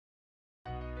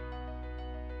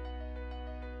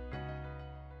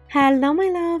Hello my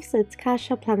loves, it's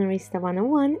Kasha Plannerista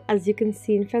 101. As you can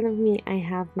see in front of me, I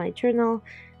have my journal.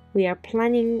 We are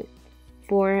planning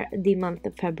for the month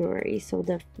of February, so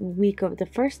the week of the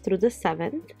 1st through the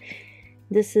 7th.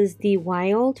 This is the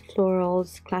Wild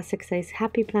Florals Classic Size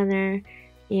Happy Planner,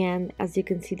 and as you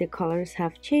can see the colors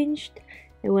have changed.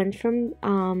 It went from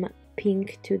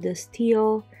pink to this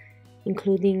teal,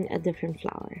 including a different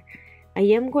flower. I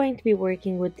am going to be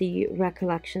working with the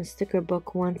Recollections sticker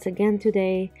book once again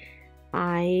today.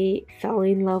 I fell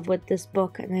in love with this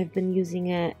book and I've been using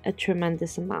it a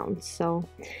tremendous amount. So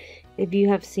if you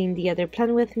have seen the other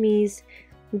Plan With Me's,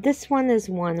 this one is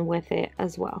one with it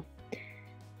as well.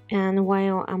 And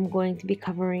while I'm going to be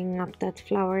covering up that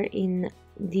flower in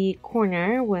the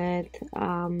corner with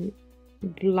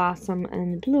Blossom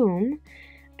and Bloom,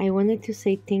 I wanted to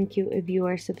say thank you if you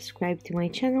are subscribed to my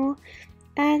channel.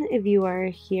 And if you are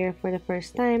here for the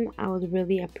first time, I would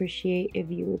really appreciate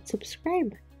if you would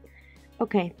subscribe.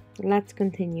 Okay, let's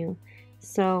continue.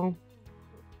 So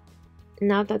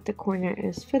now that the corner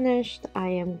is finished, I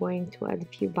am going to add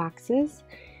a few boxes.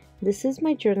 This is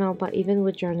my journal, but even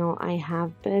with journal, I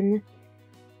have been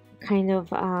kind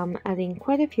of adding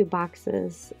quite a few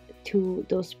boxes to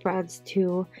those spreads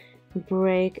to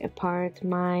break apart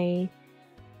my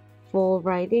full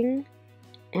writing,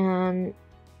 and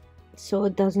so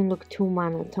it doesn't look too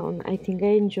monotone. I think I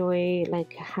enjoy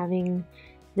like having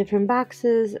different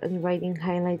boxes and writing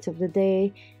highlights of the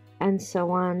day and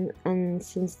so on. And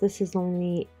since this is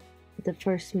only the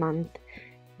first month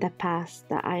that passed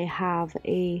that I have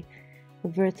a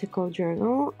vertical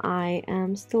journal, I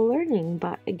am still learning,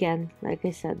 but again, like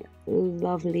I said,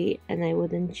 lovely, and I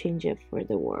wouldn't change it for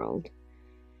the world.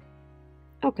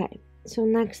 Okay, so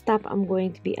next up I'm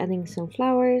going to be adding some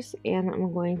flowers, and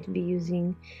I'm going to be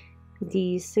using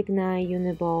the Signa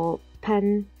Uni-Ball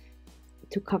pen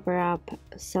to cover up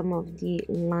some of the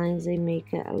lines. They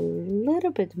make it a little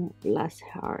bit less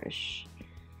harsh.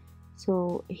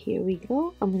 So here we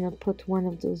go. I'm gonna put one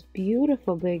of those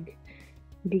beautiful big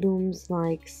blooms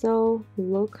like so.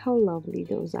 Look how lovely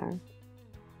those are.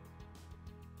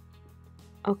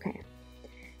 Okay,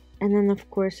 and then of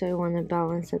course I want to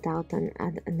balance it out and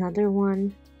add another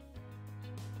one.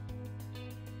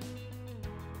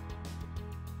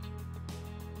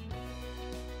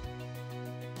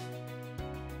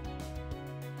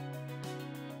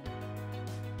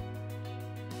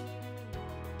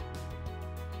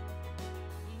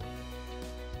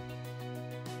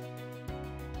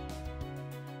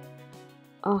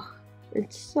 Oh,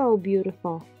 it's so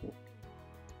beautiful.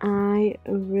 I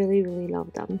really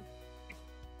love them.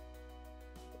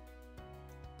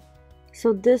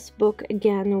 So this book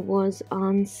again was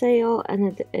on sale, and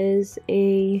it is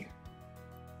a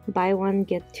buy one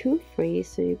get two free,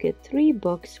 so you get 3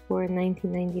 books for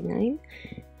 $19.99.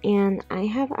 and I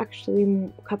have actually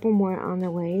a couple more on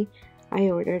the way. I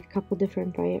ordered a couple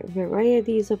different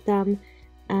varieties of them,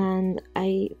 and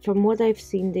from what I've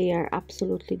seen, they are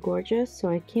absolutely gorgeous, so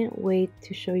I can't wait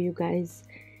to show you guys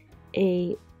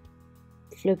a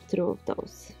flip through of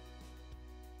those.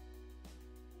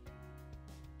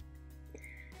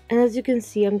 And as you can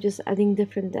see, I'm just adding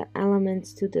different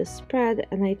elements to the spread,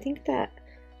 and I think that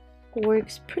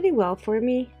works pretty well for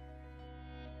me.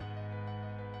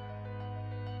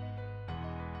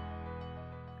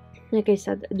 Like I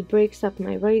said, it breaks up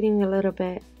my writing a little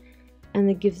bit, and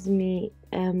it gives me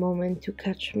a moment to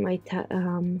catch my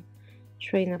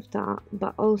train of thought,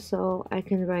 but also I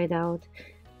can write out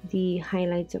the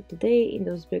highlights of the day in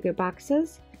those bigger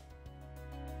boxes.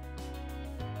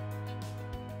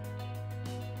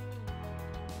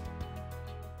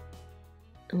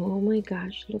 Oh my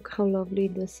gosh, look how lovely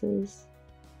this is.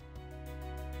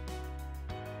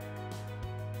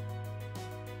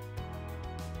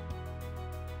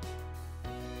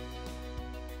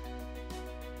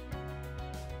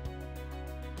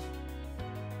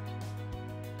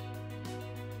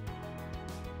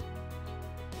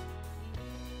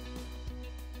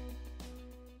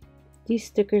 These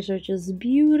stickers are just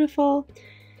beautiful.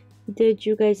 Did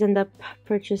you guys end up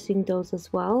purchasing those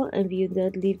as well? If you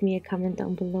did, leave me a comment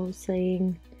down below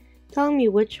telling me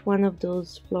which one of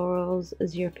those florals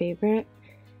is your favorite.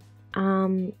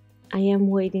 I am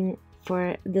waiting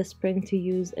for the spring to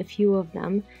use a few of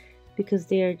them because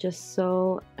they are just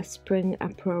so spring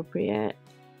appropriate.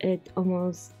 It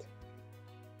almost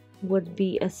would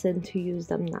be a sin to use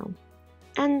them now.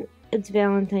 And it's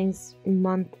Valentine's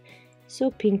month, so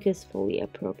pink is fully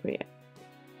appropriate.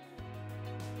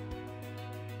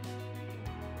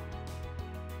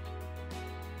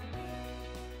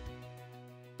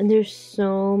 And there's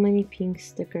so many pink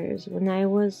stickers. When I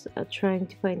was trying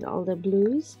to find all the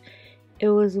blues, It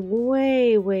was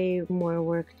way more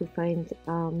work to find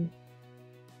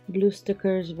glue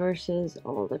stickers versus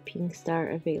all the pinks that are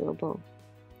available.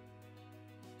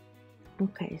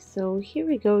 Okay, so here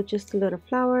we go, just a little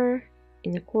flower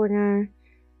in the corner.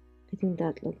 I think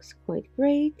that looks quite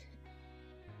great.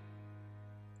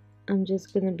 I'm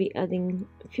just gonna be adding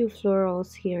a few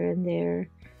florals here and there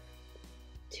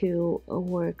to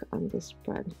work on the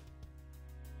spread.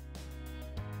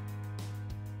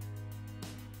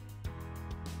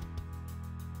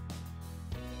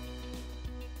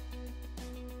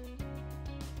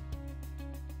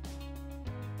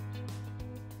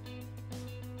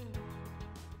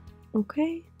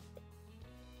 Okay.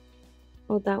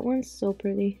 Oh, that one's so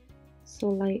pretty, so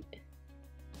light.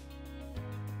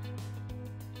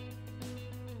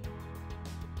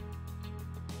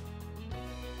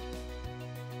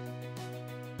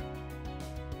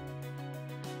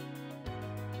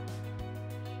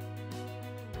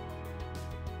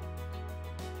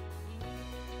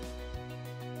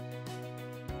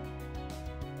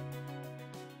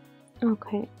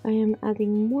 Okay, I am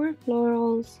adding more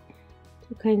florals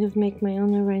to kind of make my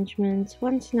own arrangements.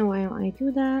 Once in a while I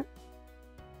do that.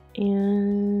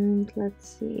 And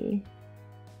let's see.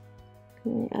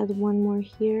 Can I add one more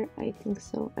here? I think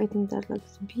so. I think that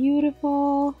looks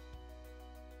beautiful.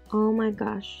 Oh my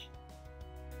gosh.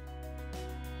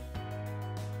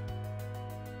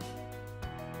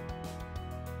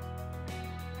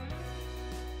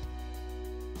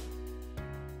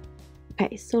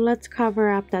 Okay, so let's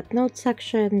cover up that note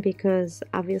section because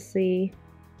obviously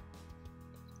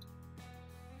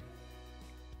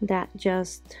that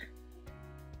just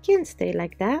can't stay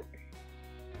like that.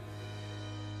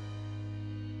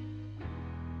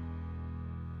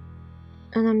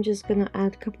 And I'm just gonna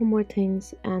add a couple more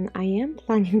things, and I am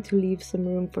planning to leave some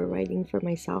room for writing for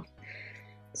myself.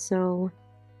 So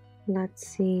let's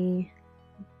see.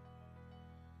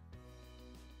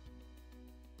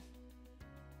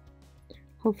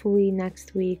 Hopefully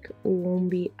next week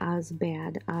won't be as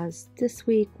bad as this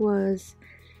week was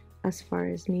as far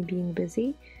as me being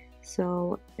busy.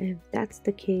 So if that's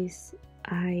the case,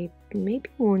 I maybe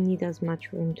won't need as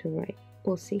much room to write.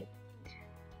 We'll see.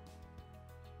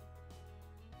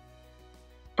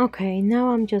 Okay, now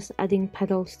I'm just adding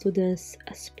petals to this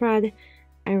spread.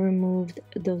 I removed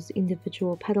those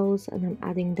individual petals and I'm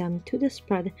adding them to the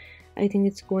spread. I think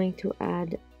it's going to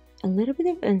add a little bit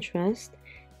of interest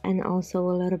and also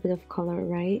a little bit of color,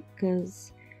 right?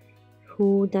 Because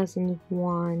who doesn't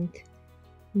want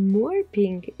more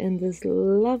pink in this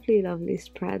lovely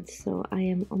spread? So I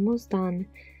am almost done.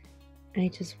 I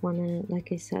just want to, like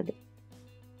I said,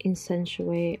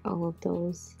 accentuate all of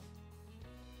those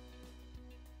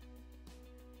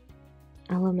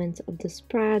elements of the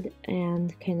spread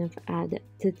and kind of add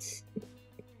this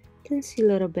teensy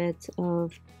little bit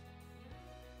of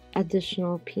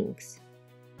additional pinks.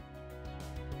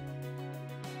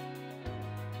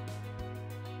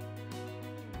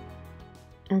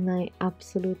 And I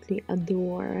absolutely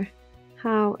adore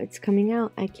how it's coming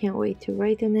out. I can't wait to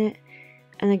write in it.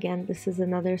 And again, this is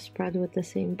another spread with the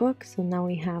same book. So now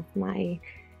we have my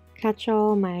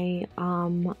catch-all, my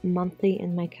monthly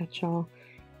and my catch-all,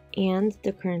 and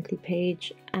the currently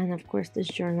page, and of course this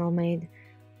journal made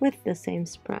with the same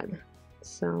spread.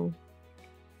 So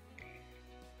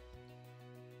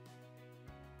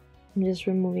I'm just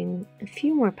removing a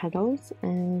few more petals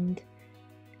and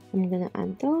I'm gonna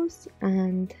add those,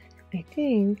 and I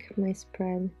think my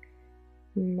spread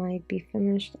might be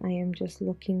finished. I am just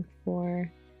looking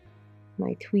for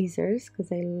my tweezers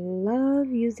because I love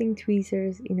using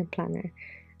tweezers in a planner.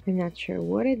 I'm not sure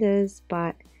what it is,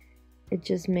 but it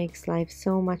just makes life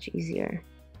so much easier.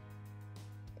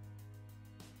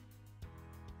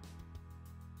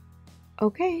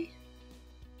 Okay.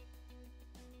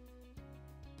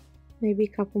 Maybe a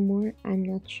couple more, I'm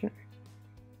not sure.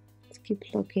 Let's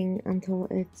keep looking until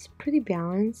it's pretty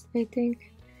balanced, I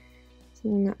think. So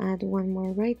I'm gonna add one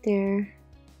more right there.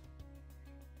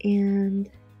 And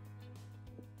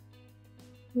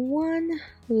one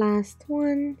last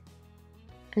one.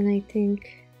 And I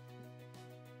think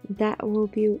that will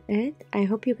be it. I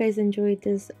hope you guys enjoyed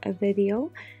this video.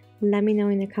 Let me know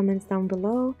in the comments down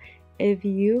below if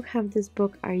you have this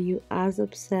book. Are you as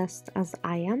obsessed as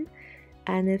I am?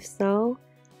 And if so,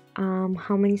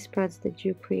 how many spreads did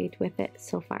you create with it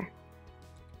so far?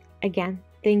 Again,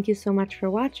 thank you so much for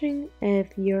watching.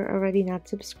 If you're already not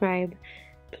subscribed,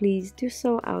 please do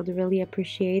so. I would really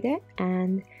appreciate it.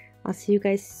 And I'll see you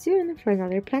guys soon for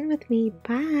another plan with me.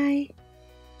 Bye!